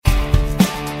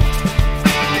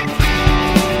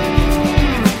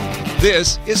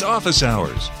This is Office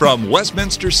Hours from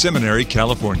Westminster Seminary,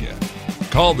 California.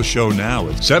 Call the show now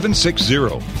at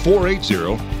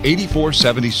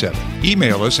 760-480-8477.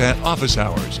 Email us at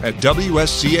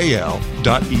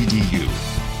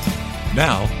officehours@wscal.edu.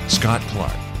 Now, Scott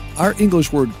Clark. Our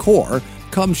English word core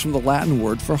comes from the Latin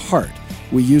word for heart.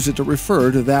 We use it to refer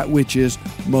to that which is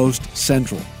most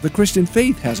central. The Christian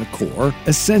faith has a core,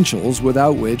 essentials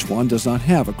without which one does not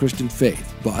have a Christian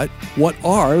faith. But what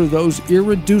are those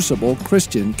irreducible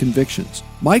Christian convictions?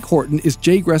 Mike Horton is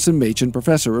J. Gresham Machen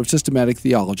Professor of Systematic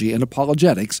Theology and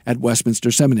Apologetics at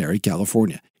Westminster Seminary,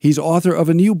 California. He's author of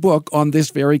a new book on this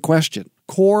very question,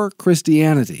 Core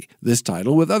Christianity. This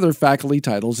title, with other faculty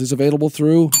titles, is available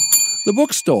through the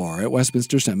bookstore at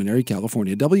Westminster Seminary,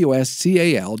 California,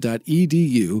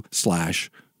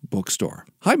 wscal.edu/bookstore.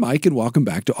 Hi, Mike, and welcome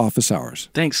back to Office Hours.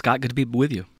 Thanks, Scott. Good to be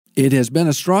with you. It has been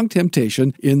a strong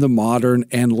temptation in the modern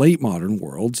and late modern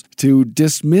worlds to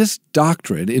dismiss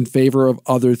doctrine in favor of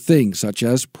other things, such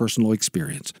as personal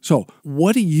experience. So,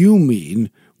 what do you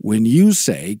mean when you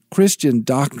say Christian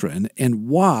doctrine, and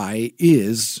why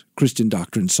is Christian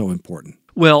doctrine so important?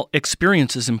 Well,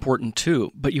 experience is important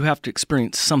too, but you have to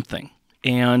experience something.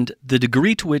 And the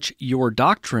degree to which your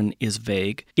doctrine is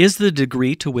vague is the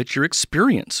degree to which your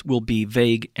experience will be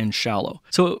vague and shallow.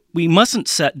 So we mustn't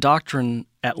set doctrine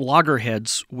at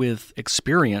loggerheads with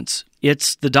experience.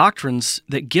 It's the doctrines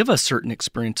that give us certain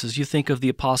experiences. You think of the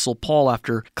Apostle Paul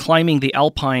after climbing the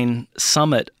alpine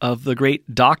summit of the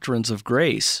great doctrines of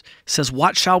grace, says,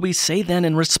 "What shall we say then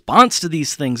in response to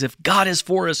these things? If God is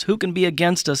for us, who can be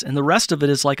against us?" And the rest of it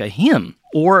is like a hymn.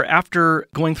 Or after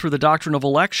going through the doctrine of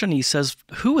election, he says,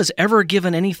 "Who has ever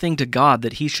given anything to God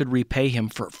that he should repay him?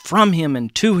 For from him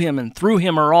and to him and through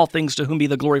him are all things, to whom be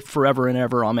the glory forever and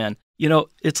ever. Amen." You know,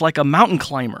 it's like a mountain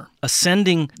climber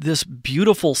ascending this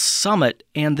beautiful summit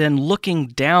and then looking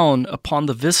down upon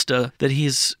the vista that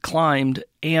he's climbed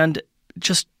and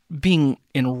just being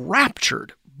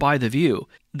enraptured by the view.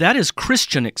 That is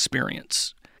Christian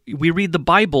experience. We read the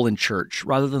Bible in church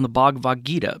rather than the Bhagavad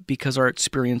Gita because our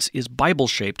experience is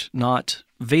Bible-shaped, not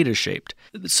Veda-shaped.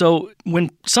 So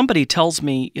when somebody tells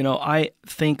me, I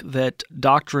think that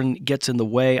doctrine gets in the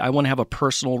way, I want to have a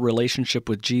personal relationship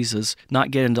with Jesus, not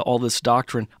get into all this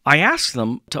doctrine, I ask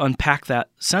them to unpack that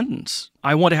sentence.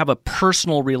 I want to have a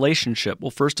personal relationship. Well,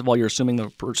 first of all, you're assuming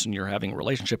the person you're having a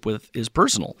relationship with is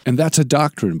personal. And that's a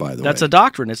doctrine, by the way. That's a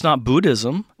doctrine. It's not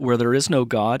Buddhism, where there is no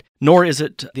God, nor is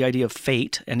it the idea of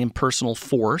fate and impersonal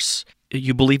force.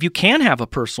 You believe you can have a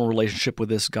personal relationship with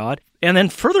this God. And then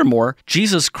furthermore,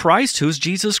 Jesus Christ, who's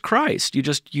Jesus Christ? You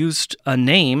just used a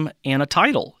name and a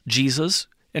title, Jesus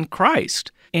and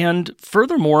Christ. And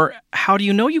furthermore, how do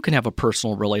you know you can have a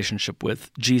personal relationship with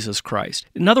Jesus Christ?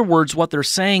 In other words, what they're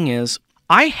saying is,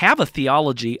 I have a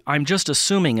theology, I'm just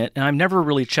assuming it, and I've never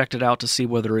really checked it out to see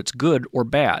whether it's good or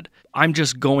bad. I'm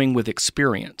just going with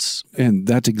experience. And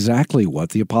that's exactly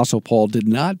what the Apostle Paul did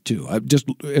not do. Just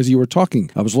as you were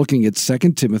talking, I was looking at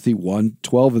 2 Timothy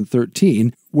 1:12 and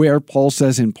 13, where Paul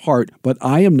says in part, "But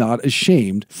I am not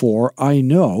ashamed, for I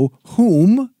know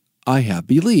whom I have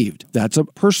believed." That's a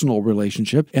personal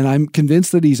relationship, and I'm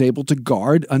convinced that he's able to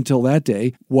guard until that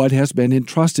day what has been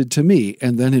entrusted to me.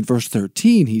 And then in verse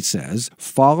 13 he says,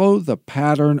 "Follow the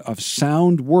pattern of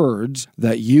sound words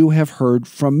that you have heard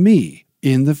from me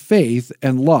in the faith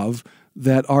and love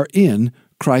that are in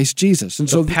Christ Jesus." And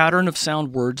so the pattern of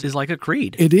sound words is like a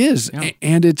creed. It is, yeah.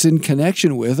 And it's in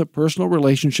connection with a personal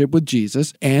relationship with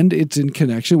Jesus, and it's in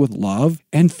connection with love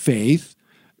and faith.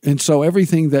 And so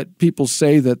everything that people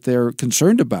say that they're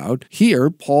concerned about, here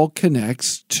Paul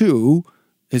connects to,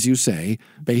 as you say,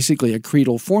 basically a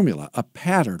creedal formula, a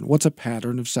pattern. What's a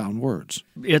pattern of sound words?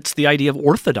 It's the idea of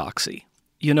orthodoxy.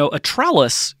 A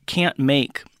trellis can't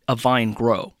make a vine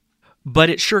grow,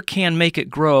 but it sure can make it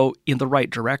grow in the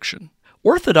right direction.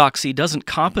 Orthodoxy doesn't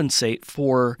compensate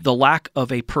for the lack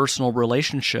of a personal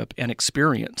relationship and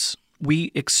experience.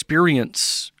 We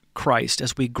experience Christ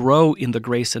as we grow in the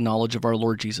grace and knowledge of our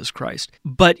Lord Jesus Christ.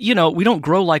 But, we don't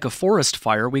grow like a forest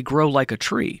fire, we grow like a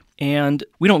tree. And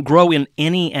we don't grow in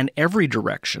any and every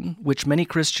direction, which many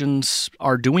Christians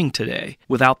are doing today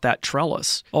without that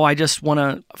trellis. Oh, I just want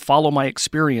to follow my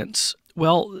experience.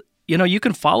 Well, you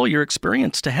can follow your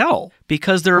experience to hell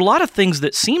because there are a lot of things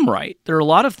that seem right. There are a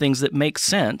lot of things that make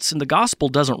sense, and the gospel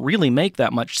doesn't really make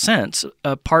that much sense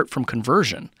apart from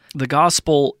conversion. The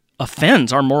gospel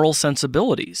offends our moral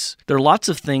sensibilities. There are lots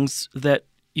of things that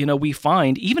we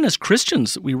find, even as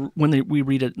Christians, when we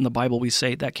read it in the Bible, we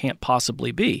say that can't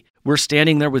possibly be. We're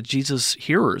standing there with Jesus'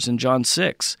 hearers in John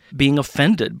 6, being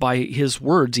offended by his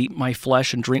words, eat my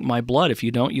flesh and drink my blood. If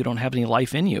you don't have any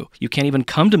life in you. You can't even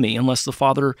come to me unless the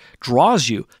Father draws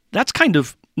you. That's kind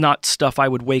of not stuff I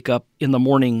would wake up in the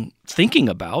morning thinking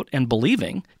about and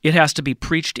believing. It has to be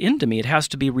preached into me. It has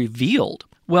to be revealed.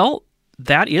 Well,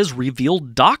 that is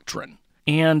revealed doctrine.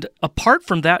 And apart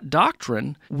from that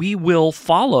doctrine, we will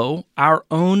follow our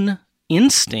own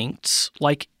instincts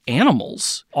like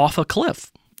animals off a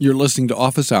cliff. You're listening to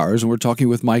Office Hours, and we're talking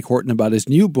with Mike Horton about his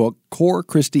new book, Core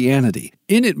Christianity.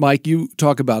 In it, Mike, you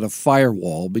talk about a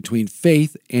firewall between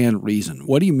faith and reason.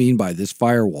 What do you mean by this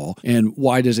firewall, and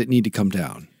why does it need to come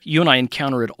down? You and I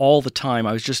encounter it all the time.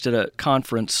 I was just at a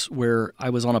conference where I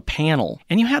was on a panel,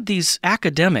 and you had these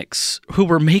academics who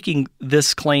were making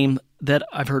this claim that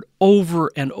I've heard over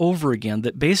and over again,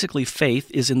 that basically faith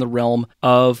is in the realm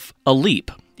of a leap.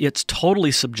 It's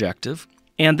totally subjective.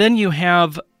 And then you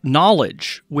have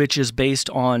knowledge, which is based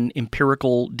on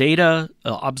empirical data,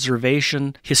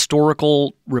 observation,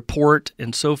 historical report,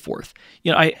 and so forth.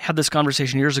 I had this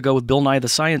conversation years ago with Bill Nye the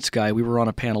Science Guy. We were on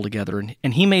a panel together,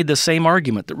 and he made the same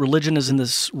argument that religion is in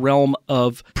this realm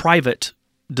of private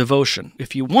devotion.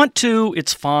 If you want to,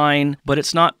 it's fine, but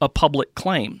it's not a public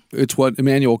claim. It's what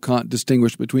Immanuel Kant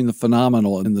distinguished between the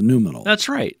phenomenal and the noumenal. That's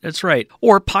right.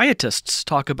 Or pietists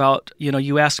talk about,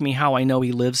 you ask me how I know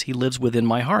he lives within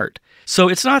my heart. So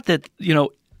it's not that,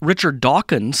 Richard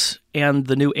Dawkins and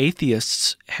the new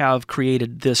atheists have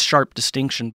created this sharp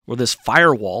distinction or this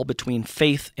firewall between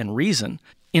faith and reason.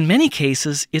 In many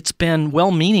cases, it's been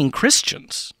well-meaning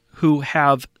Christians who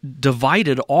have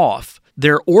divided off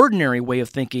their ordinary way of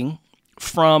thinking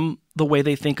from the way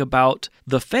they think about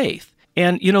the faith.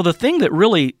 And, the thing that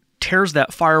really tears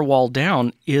that firewall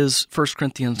down is 1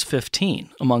 Corinthians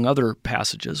 15, among other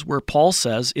passages, where Paul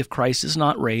says, if Christ is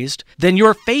not raised, then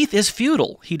your faith is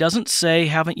futile. He doesn't say,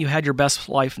 haven't you had your best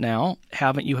life now?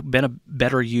 Haven't you been a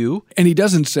better you? And he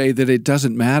doesn't say that it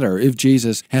doesn't matter if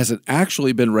Jesus hasn't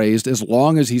actually been raised as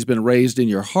long as he's been raised in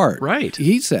your heart. Right.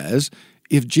 He says,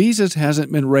 if Jesus hasn't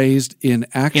been raised in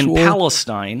actual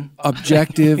Palestine,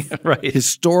 objective, right,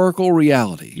 historical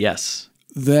reality, yes,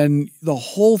 then the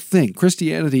whole thing,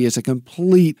 Christianity, is a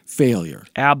complete failure.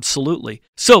 Absolutely.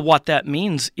 So what that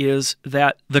means is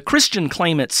that the Christian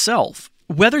claim itself,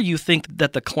 whether you think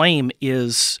that the claim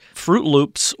is Fruit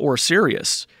Loops or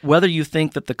serious, whether you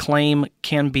think that the claim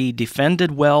can be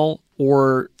defended well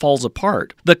or falls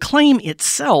apart, the claim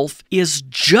itself is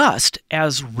just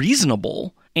as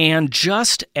reasonable and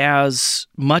just as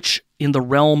much in the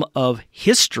realm of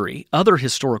history, other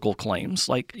historical claims,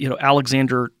 like,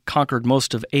 Alexander conquered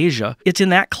most of Asia, it's in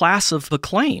that class of the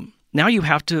claim. Now you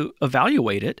have to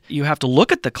evaluate it. You have to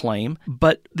look at the claim.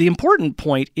 But the important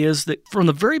point is that from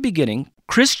the very beginning,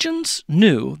 Christians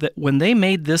knew that when they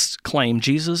made this claim,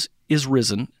 Jesus is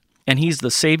risen, and he's the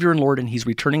Savior and Lord, and he's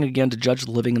returning again to judge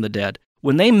the living and the dead.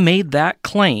 When they made that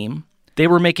claim, they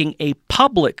were making a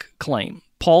public claim.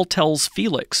 Paul tells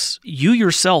Felix, you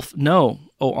yourself know,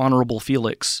 O honorable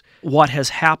Felix, what has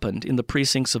happened in the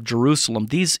precincts of Jerusalem.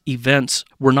 These events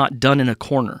were not done in a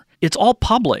corner. It's all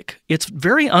public. It's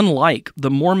very unlike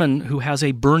the Mormon who has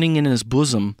a burning in his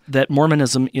bosom that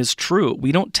Mormonism is true.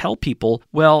 We don't tell people,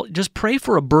 well, just pray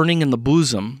for a burning in the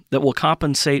bosom that will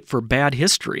compensate for bad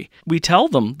history. We tell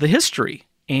them the history,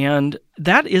 and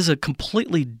that is a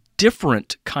completely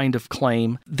different kind of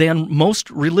claim than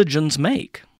most religions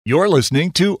make. You're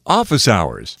listening to Office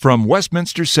Hours from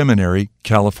Westminster Seminary,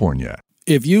 California.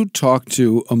 If you talk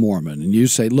to a Mormon and you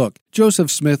say, look, Joseph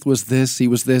Smith was this, he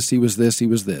was this, he was this, he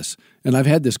was this, and I've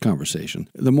had this conversation,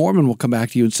 the Mormon will come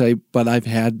back to you and say, but I've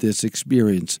had this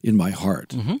experience in my heart.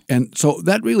 Mm-hmm. And so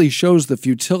that really shows the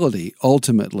futility,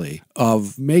 ultimately,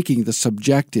 of making the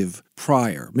subjective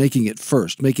prior, making it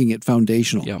first, making it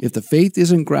foundational. Yeah. If the faith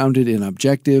isn't grounded in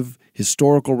objective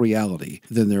historical reality,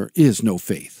 then there is no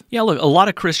faith. Yeah, look, a lot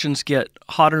of Christians get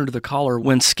hot under the collar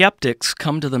when skeptics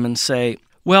come to them and say,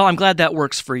 well, I'm glad that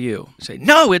works for you. Say,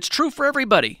 no, it's true for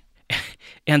everybody.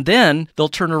 And then they'll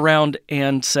turn around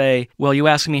and say, well, you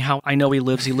ask me how I know he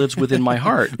lives within my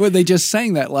heart. Well, they just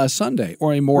sang that last Sunday,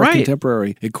 or a more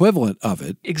contemporary equivalent of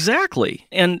it. Exactly.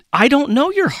 And I don't know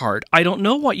your heart. I don't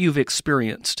know what you've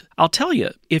experienced. I'll tell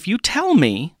you, if you tell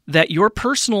me that your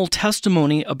personal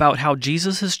testimony about how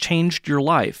Jesus has changed your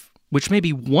life, which may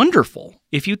be wonderful,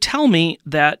 if you tell me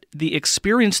that the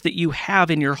experience that you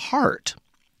have in your heart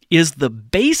is the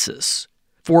basis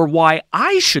for why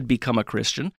I should become a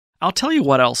Christian, I'll tell you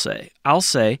what I'll say. I'll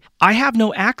say, I have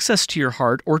no access to your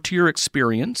heart or to your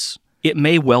experience. It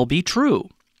may well be true,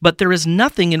 but there is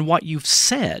nothing in what you've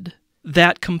said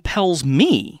that compels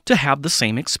me to have the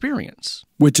same experience.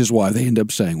 Which is why they end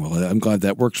up saying, well, I'm glad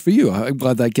that works for you. I'm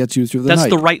glad that gets you through the night. That's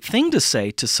the right thing to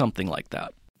say to something like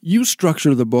that. You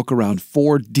structure the book around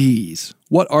 4 Ds.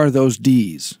 What are those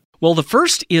Ds? Well, the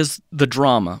first is the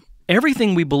drama.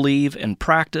 Everything we believe and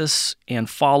practice and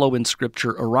follow in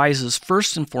Scripture arises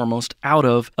first and foremost out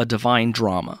of a divine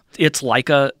drama. It's like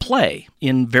a play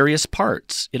in various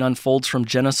parts. It unfolds from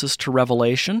Genesis to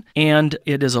Revelation, and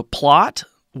it is a plot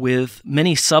with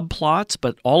many subplots,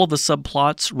 but all of the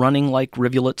subplots running like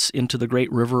rivulets into the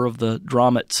great river of the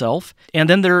drama itself. And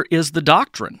then there is the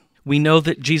doctrine. We know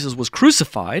that Jesus was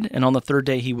crucified, and on the third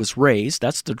day he was raised.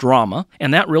 That's the drama,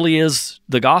 and that really is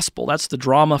the gospel. That's the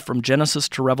drama from Genesis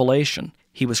to Revelation.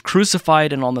 He was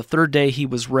crucified, and on the third day he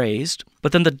was raised.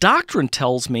 But then the doctrine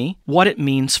tells me what it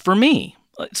means for me.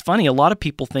 It's funny, a lot of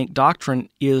people think doctrine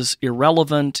is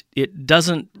irrelevant. It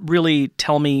doesn't really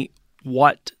tell me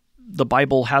what the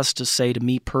Bible has to say to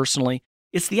me personally.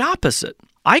 It's the opposite.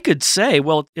 I could say,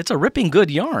 well, it's a ripping good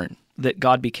yarn that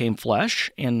God became flesh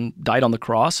and died on the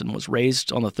cross and was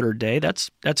raised on the third day.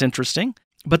 That's interesting.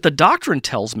 But the doctrine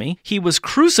tells me he was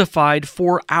crucified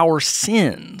for our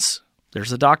sins.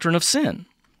 There's the doctrine of sin.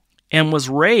 And was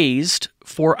raised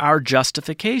for our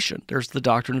justification. There's the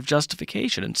doctrine of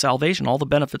justification and salvation, all the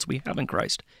benefits we have in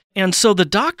Christ. And so the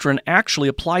doctrine actually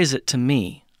applies it to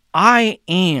me. I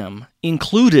am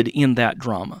included in that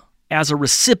drama as a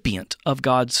recipient of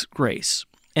God's grace.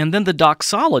 And then the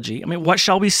doxology, what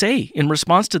shall we say in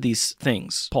response to these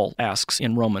things? Paul asks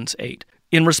in Romans 8.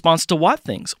 In response to what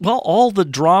things? Well, all the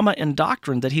drama and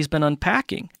doctrine that he's been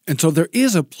unpacking. And so there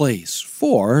is a place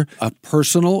for a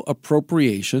personal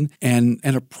appropriation and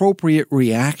an appropriate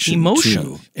reaction Emotion.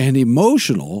 to, an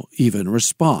emotional even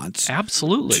response.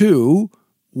 Absolutely. To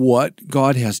what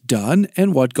God has done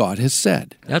and what God has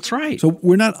said. That's right. So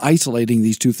we're not isolating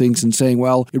these two things and saying,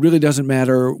 well, it really doesn't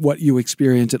matter what you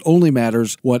experience. It only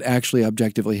matters what actually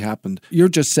objectively happened. You're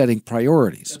just setting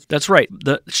priorities. That's right.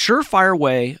 The surefire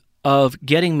way of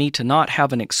getting me to not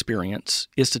have an experience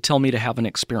is to tell me to have an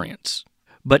experience.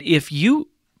 But if you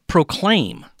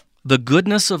proclaim the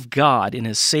goodness of God in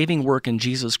His saving work in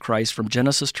Jesus Christ from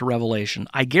Genesis to Revelation,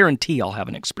 I guarantee I'll have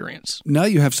an experience. Now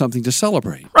you have something to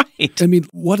celebrate. Right.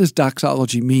 What does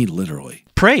doxology mean, literally?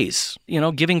 Praise,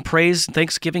 giving praise,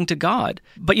 thanksgiving to God.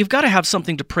 But you've got to have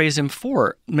something to praise Him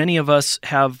for. Many of us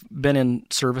have been in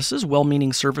services,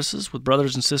 well-meaning services with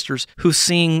brothers and sisters who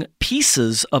sing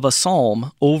pieces of a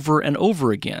psalm over and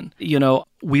over again.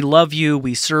 We love you,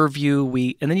 we serve you,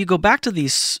 and then you go back to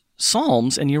these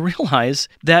Psalms and you realize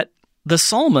that the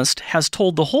psalmist has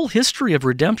told the whole history of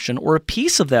redemption or a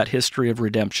piece of that history of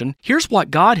redemption. Here's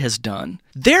what God has done.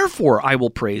 Therefore, I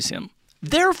will praise Him.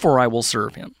 Therefore, I will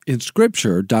serve Him. In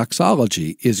Scripture,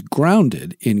 doxology is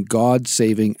grounded in God's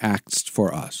saving acts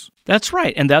for us. That's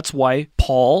right. And that's why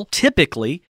Paul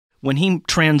typically, when he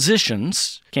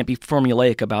transitions, can't be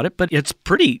formulaic about it, but it's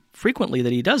pretty frequently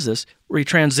that he does this, where he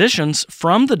transitions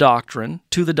from the doctrine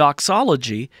to the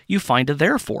doxology, you find a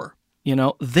therefore.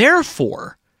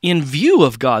 Therefore, in view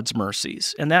of God's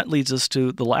mercies, and that leads us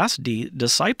to the last D,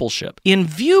 discipleship. In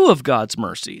view of God's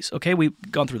mercies, okay, we've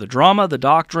gone through the drama, the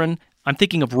doctrine. I'm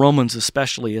thinking of Romans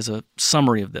especially as a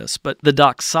summary of this, but the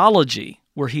doxology,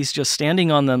 where he's just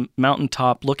standing on the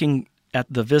mountaintop looking at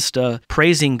the vista,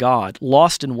 praising God,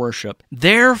 lost in worship.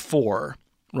 Therefore,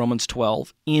 Romans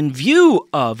 12, in view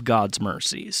of God's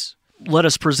mercies, let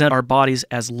us present our bodies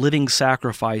as living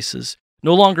sacrifices,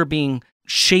 no longer being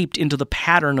shaped into the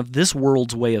pattern of this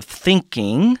world's way of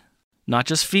thinking, not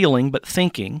just feeling, but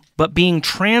thinking, but being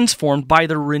transformed by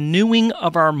the renewing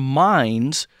of our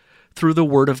minds through the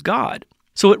Word of God.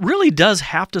 So it really does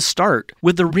have to start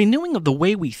with the renewing of the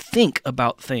way we think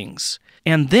about things.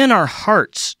 And then our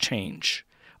hearts change.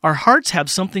 Our hearts have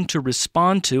something to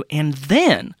respond to, and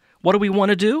then what do we want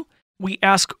to do? We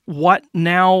ask, what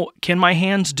now can my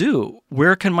hands do?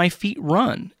 Where can my feet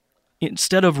run?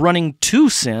 Instead of running to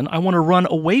sin, I want to run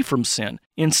away from sin.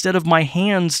 Instead of my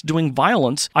hands doing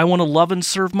violence, I want to love and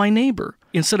serve my neighbor.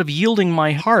 Instead of yielding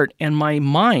my heart and my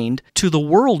mind to the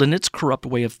world and its corrupt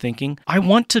way of thinking, I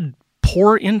want to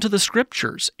pour into the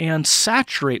Scriptures and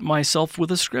saturate myself with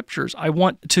the Scriptures. I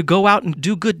want to go out and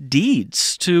do good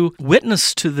deeds, to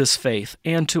witness to this faith,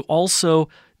 and to also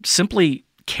simply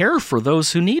care for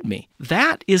those who need me.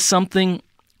 That is something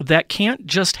that can't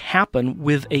just happen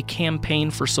with a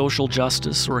campaign for social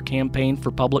justice or a campaign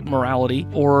for public morality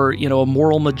or, a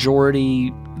moral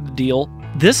majority deal.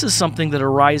 This is something that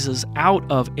arises out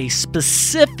of a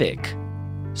specific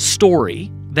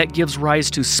story that gives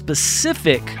rise to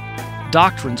specific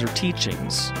doctrines or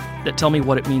teachings that tell me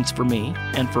what it means for me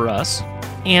and for us.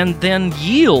 and then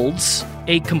yields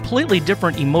a completely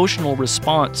different emotional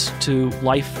response to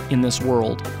life in this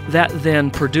world that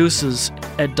then produces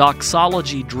a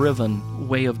doxology-driven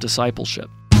way of discipleship.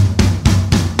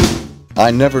 I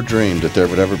never dreamed that there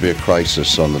would ever be a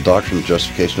crisis on the doctrine of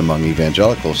justification among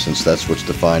evangelicals, since that's what's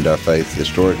defined our faith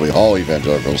historically. All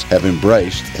evangelicals have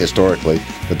embraced, historically,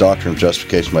 the doctrine of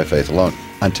justification by faith alone,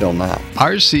 until now.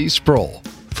 R.C. Sproul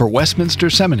for Westminster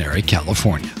Seminary,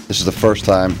 California. This is the first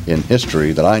time in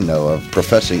history that I know of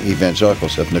professing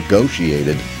evangelicals have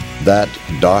negotiated that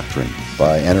doctrine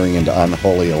by entering into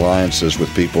unholy alliances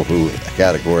with people who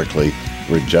categorically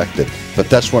reject it. But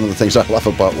that's one of the things I love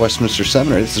about Westminster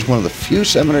Seminary. This is one of the few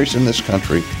seminaries in this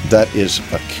country that is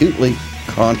acutely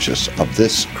conscious of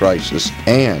this crisis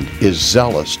and is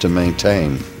zealous to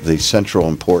maintain the central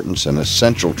importance and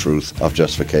essential truth of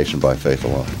justification by faith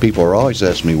alone. People are always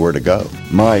asking me where to go.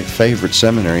 My favorite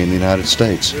seminary in the United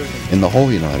States, in the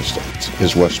whole United States,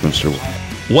 is Westminster.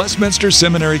 Westminster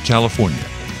Seminary, California.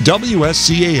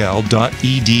 WSCAL.edu.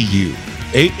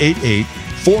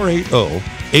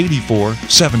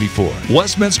 888-480-8474.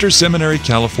 Westminster Seminary,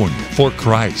 California. For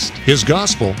Christ, His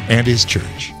gospel, and His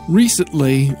church.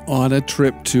 Recently, on a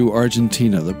trip to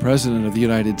Argentina, the President of the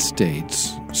United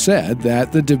States said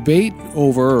that the debate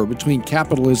over or between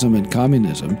capitalism and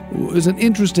communism is an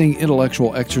interesting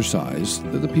intellectual exercise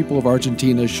that the people of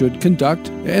Argentina should conduct,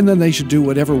 and then they should do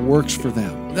whatever works for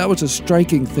them. That was a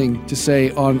striking thing to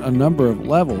say on a number of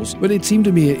levels, but it seemed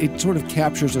to me it sort of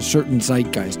captures a certain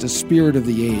zeitgeist, a spirit of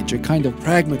the age, a kind of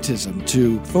pragmatism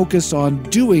to focus on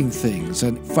doing things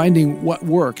and finding what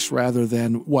works rather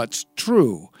than what's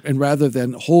true, and rather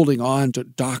than holding on to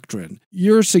doctrine.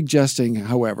 You're suggesting,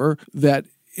 however, that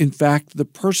in fact, the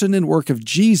person and work of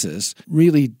Jesus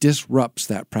really disrupts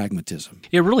that pragmatism.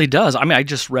 It really does. I mean, I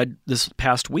just read this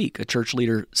past week a church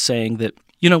leader saying that,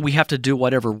 we have to do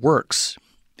whatever works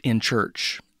in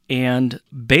church. And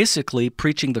basically,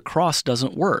 preaching the cross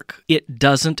doesn't work. It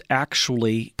doesn't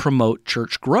actually promote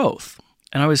church growth.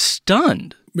 And I was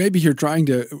stunned. Maybe you're trying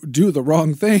to do the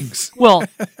wrong things. Well,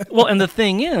 and the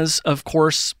thing is, of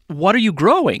course, what are you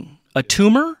growing? A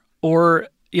tumor or,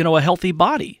 a healthy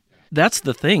body? That's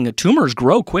the thing. Tumors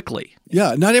grow quickly.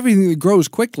 Yeah, not everything that grows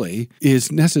quickly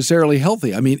is necessarily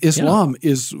healthy. I mean, Islam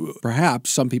is perhaps,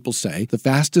 some people say, the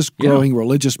fastest growing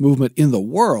religious movement in the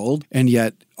world, and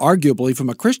yet, arguably, from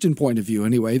a Christian point of view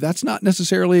anyway, that's not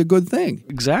necessarily a good thing.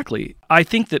 Exactly. I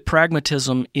think that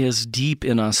pragmatism is deep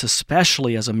in us,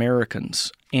 especially as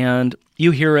Americans. And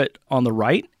you hear it on the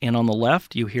right and on the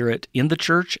left. You hear it in the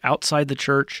church, outside the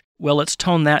church. Well, let's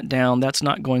tone that down. That's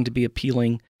not going to be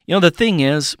appealing. The thing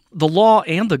is, the law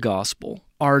and the gospel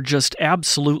are just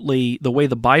absolutely, the way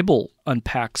the Bible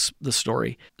unpacks the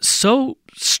story, so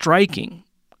striking,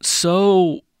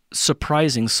 so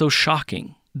surprising, so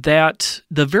shocking, that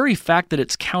the very fact that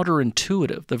it's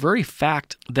counterintuitive, the very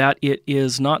fact that it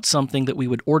is not something that we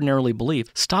would ordinarily believe,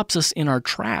 stops us in our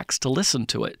tracks to listen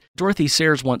to it. Dorothy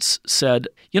Sayers once said,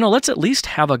 let's at least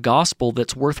have a gospel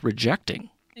that's worth rejecting.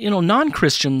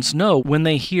 Non-Christians know when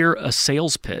they hear a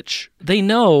sales pitch. They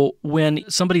know when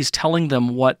somebody's telling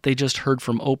them what they just heard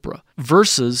from Oprah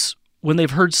versus when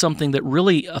they've heard something that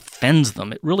really offends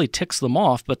them. It really ticks them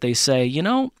off, but they say,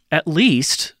 at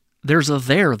least there's a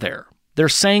there there. They're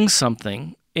saying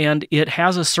something, and it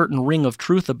has a certain ring of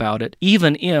truth about it,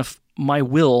 even if my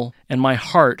will and my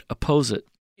heart oppose it.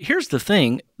 Here's the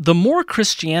thing. The more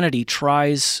Christianity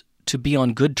tries to be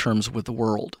on good terms with the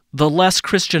world, the less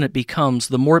Christian it becomes,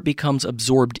 the more it becomes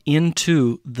absorbed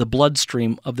into the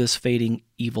bloodstream of this fading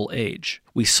evil age.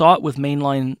 We saw it with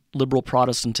mainline liberal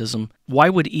Protestantism. Why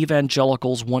would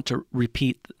evangelicals want to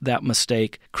repeat that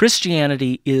mistake?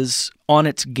 Christianity is on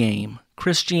its game.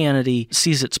 Christianity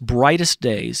sees its brightest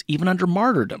days, even under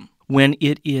martyrdom, when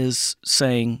it is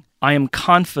saying, I am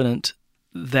confident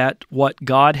that what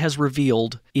God has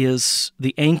revealed is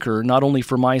the anchor, not only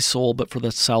for my soul, but for the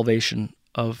salvation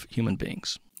of human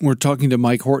beings. We're talking to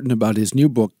Mike Horton about his new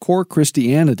book, Core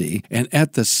Christianity, and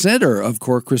at the center of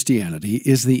Core Christianity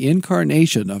is the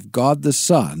incarnation of God the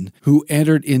Son who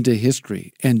entered into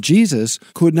history. And Jesus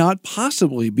could not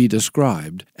possibly be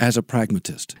described as a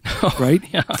pragmatist, right?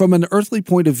 Yeah. From an earthly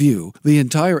point of view, the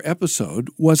entire episode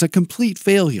was a complete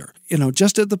failure.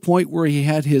 Just at the point where he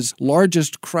had his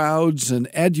largest crowds and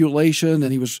adulation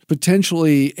and he was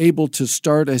potentially able to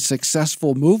start a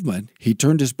successful movement, he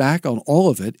turned his back on all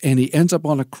of it and he ends up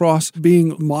on a cross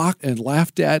being mocked and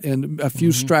laughed at and a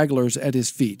few stragglers at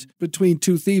his feet, between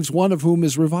two thieves, one of whom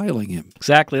is reviling him.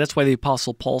 Exactly. That's why the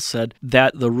Apostle Paul said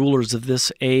that the rulers of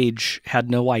this age had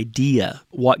no idea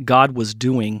what God was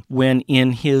doing when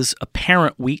in his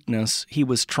apparent weakness he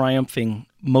was triumphing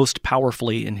most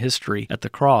powerfully in history at the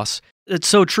cross. It's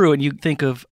so true, and you think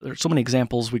of, there's so many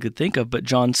examples we could think of, but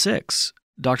John 6,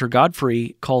 Dr.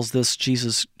 Godfrey calls this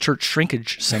Jesus' church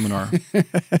shrinkage seminar.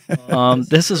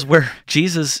 This is where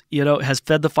Jesus, has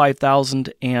fed the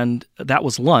 5,000, and that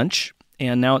was lunch,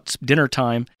 and now it's dinner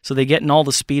time. So they get in all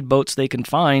the speedboats they can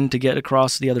find to get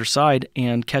across the other side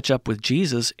and catch up with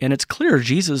Jesus. And it's clear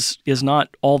Jesus is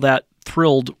not all that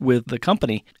thrilled with the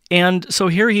company. And so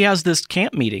here he has this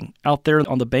camp meeting out there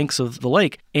on the banks of the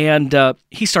lake, and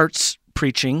he starts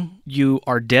preaching, "You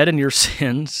are dead in your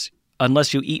sins.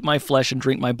 Unless you eat my flesh and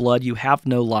drink my blood, you have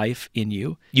no life in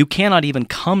you. You cannot even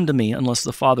come to me unless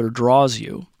the Father draws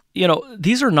you."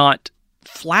 These are not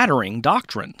flattering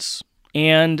doctrines.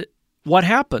 And what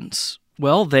happens?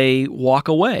 Well, they walk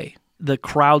away. The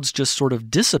crowds just sort of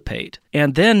dissipate.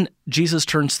 And then Jesus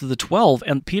turns to the 12,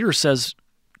 and Peter says,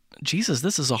 "Jesus,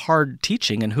 this is a hard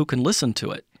teaching, and who can listen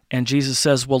to it?" And Jesus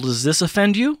says, "Well, does this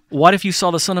offend you? What if you saw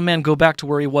the Son of Man go back to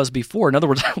where he was before? In other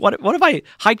words, what if I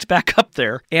hiked back up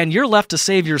there and you're left to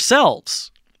save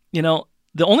yourselves? The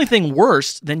only thing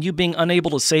worse than you being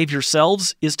unable to save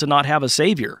yourselves is to not have a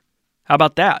Savior. How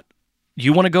about that?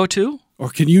 You want to go too? Or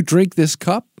can you drink this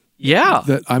cup? Yeah.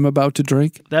 That I'm about to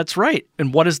drink?" That's right.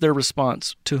 And what is their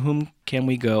response? "To whom can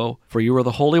we go? For you are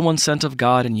the Holy One sent of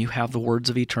God, and you have the words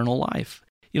of eternal life."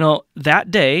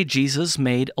 That day, Jesus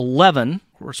made 11,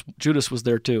 of course, Judas was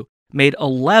there too, made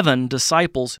 11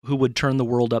 disciples who would turn the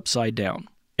world upside down.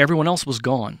 Everyone else was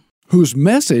gone. Whose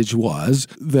message was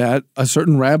that a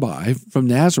certain rabbi from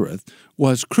Nazareth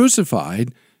was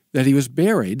crucified, that he was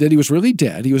buried, that he was really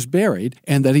dead, he was buried,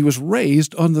 and that he was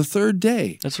raised on the third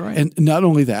day. That's right. And not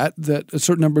only that a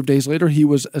certain number of days later, he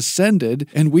was ascended,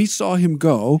 and we saw him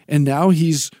go, and now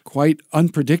he's quite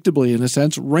unpredictably, in a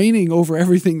sense, reigning over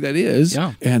everything that is,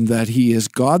 and that he is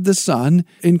God the Son,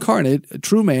 incarnate,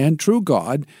 true man, true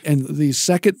God, and the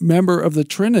second member of the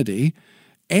Trinity,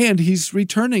 and he's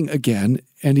returning again,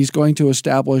 and he's going to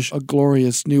establish a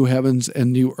glorious new heavens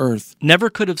and new earth. Never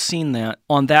could have seen that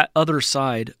on that other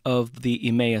side of the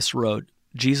Emmaus Road.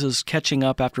 Jesus catching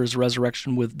up after his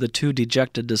resurrection with the two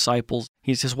dejected disciples.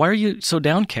 He says, "Why are you so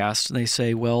downcast?" And they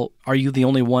say, "Well, are you the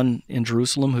only one in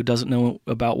Jerusalem who doesn't know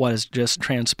about what has just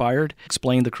transpired?"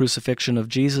 Explained the crucifixion of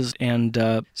Jesus and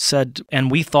said, "And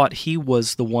we thought he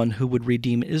was the one who would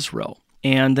redeem Israel."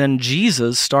 And then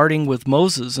Jesus, starting with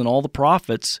Moses and all the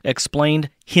prophets, explained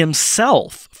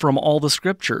himself from all the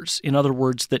scriptures. In other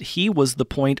words, that he was the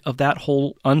point of that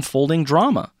whole unfolding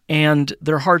drama. And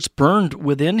their hearts burned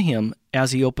within him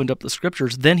as he opened up the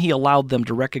scriptures. Then he allowed them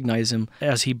to recognize him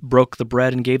as he broke the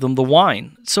bread and gave them the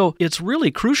wine. So it's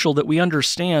really crucial that we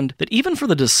understand that even for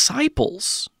the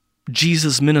disciples,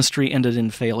 Jesus' ministry ended in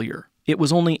failure. It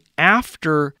was only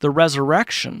after the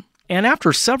resurrection and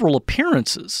after several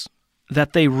appearances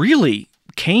that they really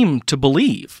came to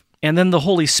believe. And then the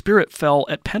Holy Spirit fell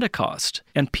at Pentecost,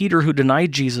 and Peter, who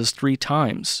denied Jesus 3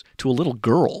 times to a little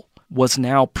girl, was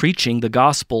now preaching the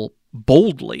gospel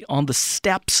boldly on the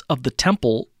steps of the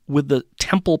temple with the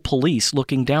temple police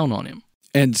looking down on him.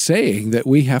 And saying that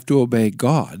we have to obey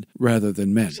God rather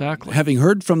than men. Exactly. Having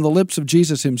heard from the lips of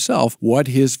Jesus himself what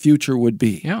his future would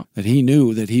be. Yeah. That he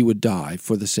knew that he would die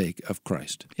for the sake of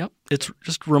Christ. Yep. It's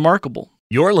just remarkable.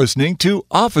 You're listening to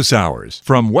Office Hours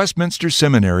from Westminster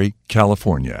Seminary,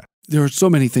 California. There are so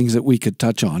many things that we could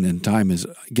touch on, and time is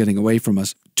getting away from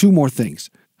us. 2 more things.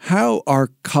 How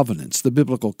are covenants, the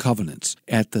biblical covenants,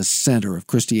 at the center of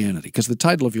Christianity? Because the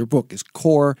title of your book is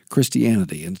Core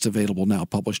Christianity, and it's available now,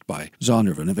 published by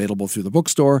Zondervan, available through the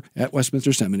bookstore at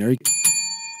Westminster Seminary,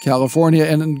 California,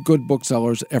 and in good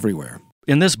booksellers everywhere.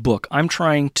 In this book, I'm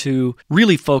trying to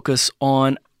really focus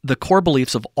on the core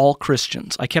beliefs of all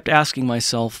Christians. I kept asking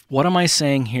myself, what am I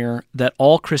saying here that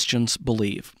all Christians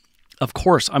believe? Of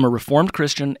course, I'm a Reformed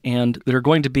Christian, and there are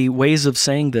going to be ways of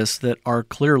saying this that are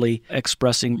clearly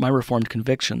expressing my Reformed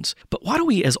convictions. But what do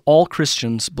we as all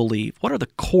Christians believe? What are the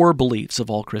core beliefs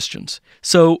of all Christians?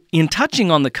 So in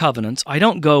touching on the covenants, I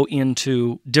don't go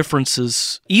into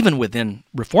differences even within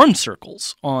Reformed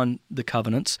circles on the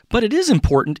covenants, but it is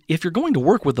important if you're going to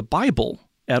work with the Bible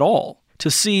at all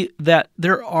to see that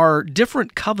there are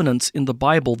different covenants in the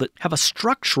Bible that have a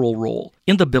structural role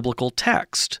in the biblical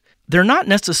text. They're not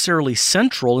necessarily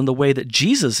central in the way that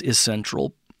Jesus is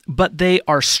central, but they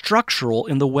are structural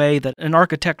in the way that an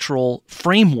architectural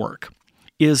framework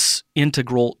is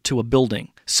integral to a building.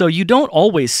 So you don't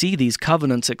always see these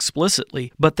covenants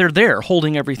explicitly, but they're there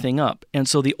holding everything up. And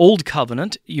so the Old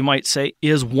Covenant, you might say,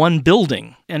 is one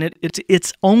building, and it's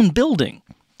its own building.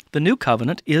 The New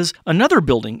Covenant is another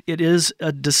building. It is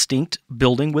a distinct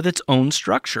building with its own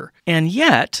structure. And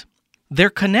yet, they're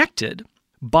connected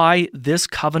by this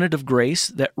covenant of grace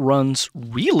that runs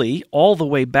really all the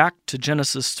way back to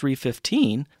Genesis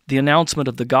 3:15, the announcement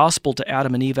of the gospel to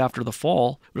Adam and Eve after the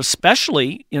fall,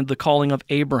 especially in the calling of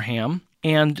Abraham,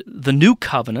 and the new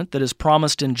covenant that is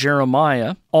promised in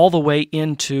Jeremiah, all the way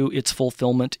into its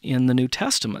fulfillment in the New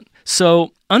Testament.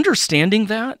 So understanding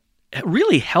that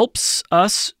really helps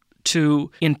us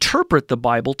to interpret the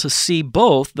Bible to see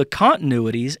both the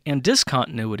continuities and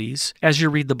discontinuities as you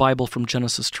read the Bible from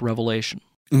Genesis to Revelation.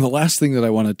 And the last thing that I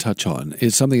want to touch on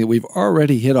is something that we've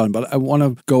already hit on, but I want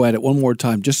to go at it one more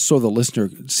time just so the listener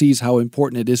sees how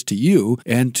important it is to you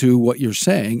and to what you're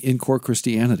saying in core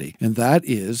Christianity. And that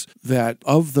is that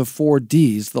of the 4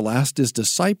 Ds, the last is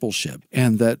discipleship,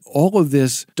 and that all of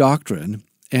this doctrine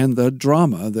and the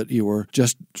drama that you were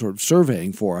just sort of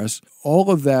surveying for us,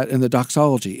 all of that and the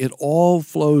doxology, it all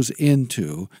flows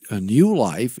into a new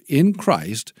life in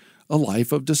Christ, a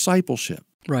life of discipleship.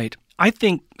 Right. I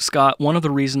think, Scott, one of the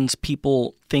reasons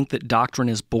people think that doctrine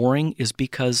is boring is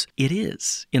because it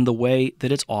is, in the way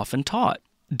that it's often taught.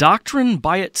 Doctrine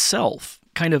by itself,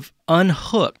 kind of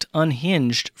unhooked,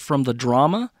 unhinged from the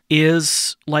drama,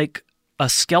 is like a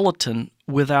skeleton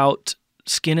without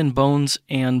skin and bones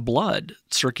and blood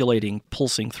circulating,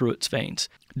 pulsing through its veins.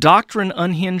 Doctrine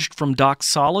unhinged from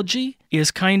doxology is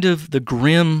kind of the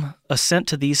grim assent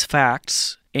to these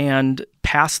facts and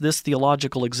pass this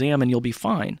theological exam and you'll be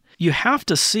fine. You have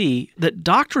to see that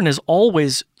doctrine is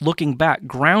always looking back,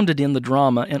 grounded in the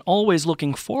drama, and always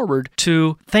looking forward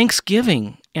to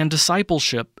thanksgiving and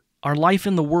discipleship, our life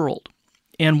in the world.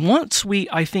 And once we,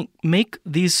 I think, make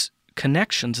these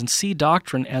connections and see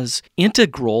doctrine as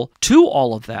integral to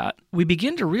all of that, we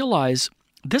begin to realize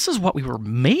this is what we were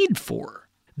made for.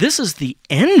 This is the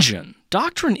engine.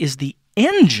 Doctrine is the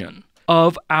engine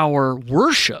of our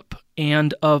worship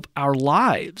and of our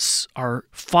lives, our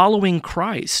following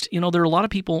Christ. You know, there are a lot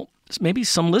of people, maybe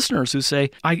some listeners who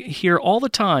say, I hear all the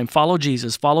time, follow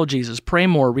Jesus, pray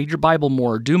more, read your Bible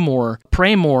more, do more,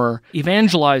 pray more,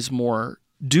 evangelize more,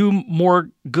 do more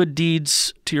good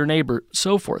deeds to your neighbor,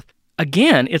 so forth.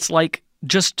 Again, it's like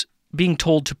just being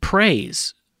told to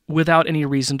praise without any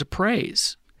reason to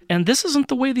praise. And this isn't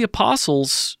the way the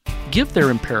apostles give their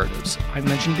imperatives. I've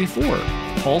mentioned before,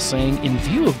 Paul saying, in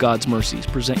view of God's mercies,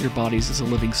 present your bodies as a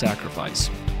living sacrifice.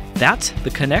 That's the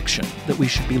connection that we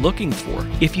should be looking for.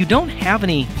 If you don't have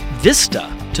any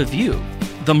vista to view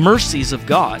the mercies of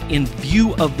God, in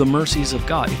view of the mercies of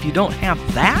God, if you don't have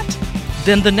that,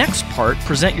 then the next part,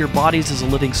 present your bodies as a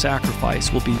living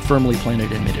sacrifice, will be firmly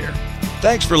planted in midair.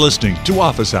 Thanks for listening to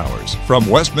Office Hours from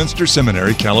Westminster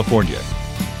Seminary, California.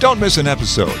 Don't miss an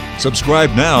episode.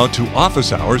 Subscribe now to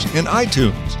Office Hours in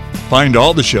iTunes. Find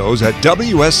all the shows at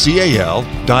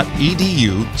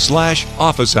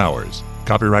wscal.edu/officehours.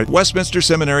 Copyright Westminster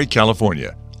Seminary,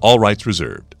 California. All rights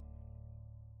reserved.